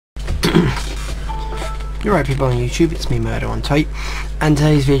You're right, people on YouTube, it's me, Murder on Tape, and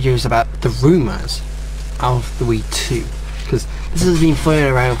today's video is about the rumours of the Wii 2, because this has been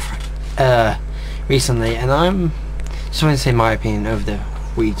floating around recently, and I'm just going to say my opinion over the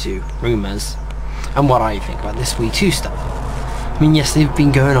Wii 2 rumours, and what I think about this Wii 2 stuff. I mean, yes, they've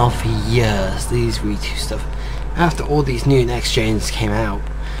been going on for years, these Wii 2 stuff. After all these new next gens came out,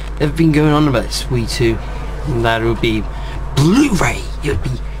 they've been going on about this Wii 2, and that it would be Blu-ray, it would be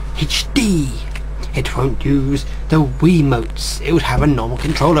HD. It won't use the Wiimotes. It would have a normal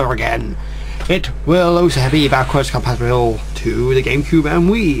controller again. It will also be backwards compatible to the GameCube and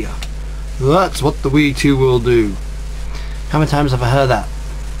Wii. That's what the Wii 2 will do. How many times have I heard that?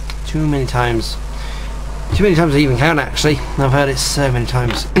 Too many times. Too many times to even count, actually. I've heard it so many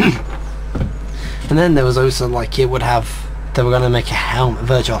times. And then there was also like they were going to make a helmet, a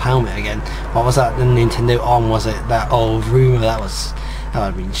virtual helmet again. What was that? The Nintendo On, was it? That old rumor that would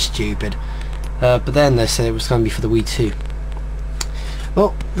have been stupid. But then they said it was going to be for the Wii 2.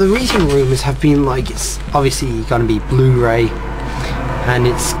 Well, the recent rumours have been like it's obviously going to be Blu-ray, and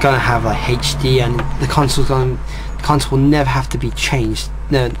it's going to have like HD, and the console will never have to be changed.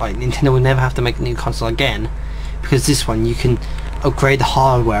 No, like Nintendo will never have to make a new console again, because this one you can upgrade the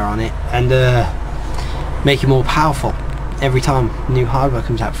hardware on it and make it more powerful every time new hardware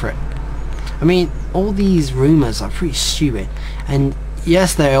comes out for it. I mean, all these rumours are pretty stupid, and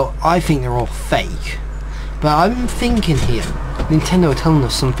yes, I think they're all fake, but I'm thinking here, Nintendo are telling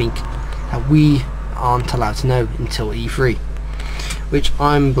us something that we aren't allowed to know until E3, which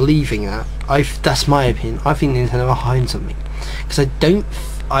I'm believing that. That's my opinion. I think Nintendo are hiding something, because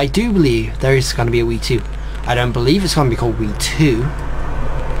I do believe there is going to be a Wii 2. I don't believe it's going to be called Wii 2.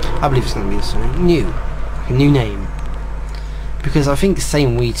 I believe it's going to be something new, like a new name, because I think the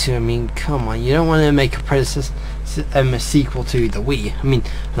same Wii 2, I mean, come on, you don't want to make a predecessor, a sequel to the Wii. I mean,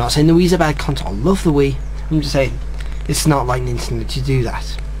 I'm not saying the Wii's a bad console, I love the Wii, I'm just saying it's not like Nintendo to do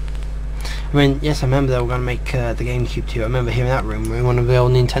that. I mean, yes, I remember they were going to make the GameCube too. I remember hearing that rumour in one of the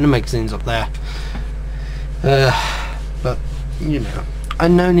old Nintendo magazines up there. But, you know, I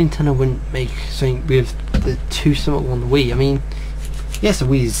know Nintendo wouldn't make something with the two similar on the Wii. I mean, yes, the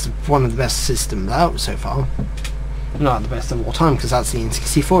Wii is one of the best systems out so far. Not the best of all time, because that's the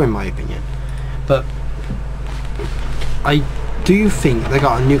N64 in my opinion. But I do think they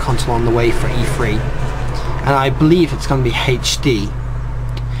got a new console on the way for E3, and I believe it's going to be HD.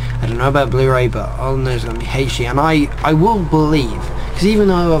 I don't know about Blu-ray, but I know it's going to be HD, and I will believe, because even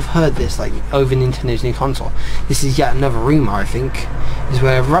though I've heard this like over Nintendo's new console, this is yet another rumour I think, is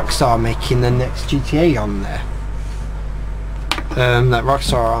where Rockstar are making the next GTA on there. That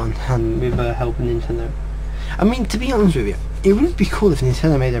Rockstar are on, and with help of Nintendo. I mean, to be honest with you, it would be cool if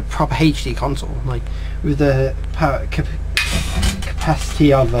Nintendo made a proper HD console, like with the power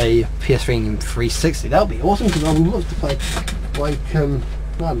capacity of a PS3 and 360. That would be awesome, because I would love to play like I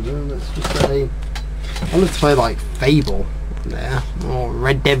don't know, let's just say I'd love to play like Fable there, or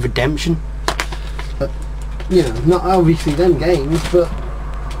Red Dead Redemption. But you know, not obviously them games, but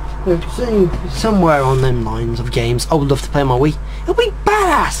you know, seeing somewhere on them lines of games I would love to play on my Wii. It'll be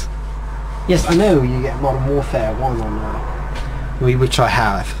badass. Yes, I know you get Modern Warfare 1 on Wii, which I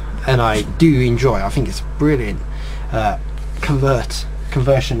have, and I do enjoy. I think it's a brilliant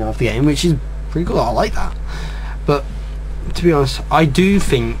conversion of the game, which is pretty cool. I like that. But to be honest, I do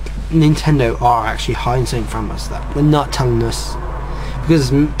think Nintendo are actually hiding something from us that they're not telling us.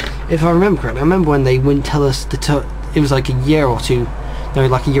 Because if I remember correctly, I remember when they wouldn't tell us it was like a year or two, no,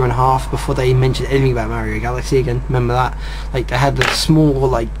 like a year and a half before they mentioned anything about Mario Galaxy again. Remember that? Like they had the small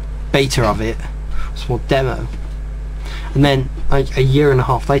like beta of it, small demo, and then like a year and a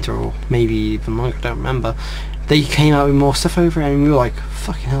half later, or maybe even longer, I don't remember, they came out with more stuff over it, and we were like,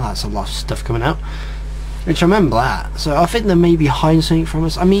 fucking hell, that's a lot of stuff coming out. Which I remember that. So I think they may be hiding something from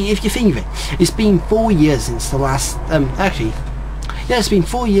us. I mean, if you think of it, it's been 4 years since the last actually, yeah, it's been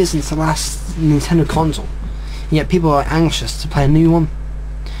 4 years since the last Nintendo console, and yet people are anxious to play a new one.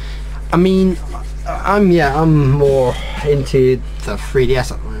 I mean, I'm more into the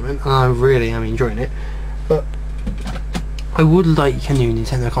 3DS at the moment, and I really am enjoying it, but I would like a new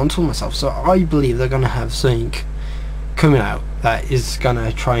Nintendo console myself, so I believe they're going to have something coming out that is going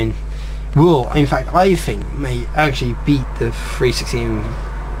to try and in fact I think may actually beat the 360 and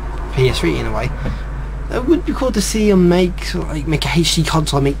PS3 in a way. It would be cool to see them make a HD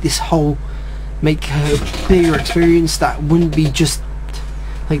console, make a bigger experience that wouldn't be just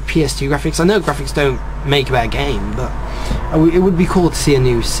like PS2 graphics. I know graphics don't make a bad game, but it would be cool to see a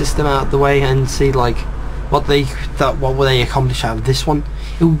new system out of the way and see like what will they accomplish out of this one.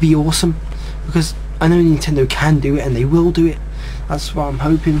 It would be awesome, because I know Nintendo can do it and they will do it. That's what I'm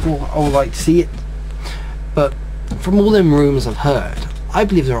hoping for. I would like to see it. But from all them rumours I've heard, I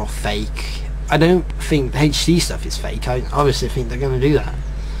believe they're all fake. I don't think the HD stuff is fake. I obviously think they're going to do that.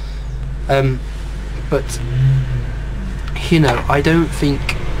 But you know, I don't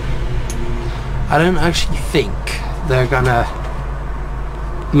actually think they're gonna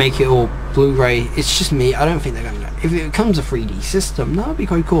make it all Blu-ray. It's just me. I don't think they're gonna. If it becomes a 3D system, that would be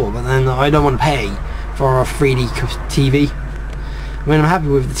quite cool. But then I don't want to pay for a 3D TV. I mean, I'm happy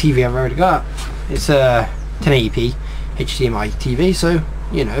with the TV I've already got. It's a 1080p HDMI TV, so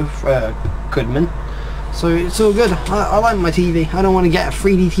you know, Goodman. So it's all good. I like my TV. I don't want to get a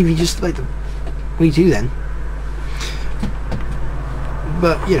 3D TV just like the Wii 2 then.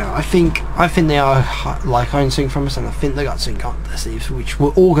 But you know, I think they are like hiding something from us, and I think they got something up their sleeves which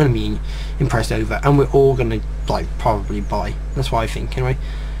we're all going to be impressed over, and we're all going to like probably buy. That's what I think anyway.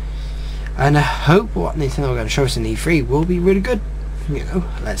 And I hope what Nintendo are going to show us in E3 will be really good. You know,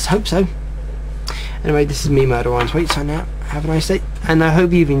 let's hope so. Anyway, this is me, Murder on Tweet, signing out. Have a nice day, and I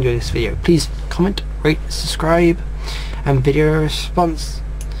hope you've enjoyed this video. Please comment, rate, subscribe, and video response.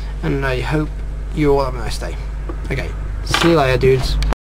 And I hope you all have a nice day. Okay, see you later, dudes.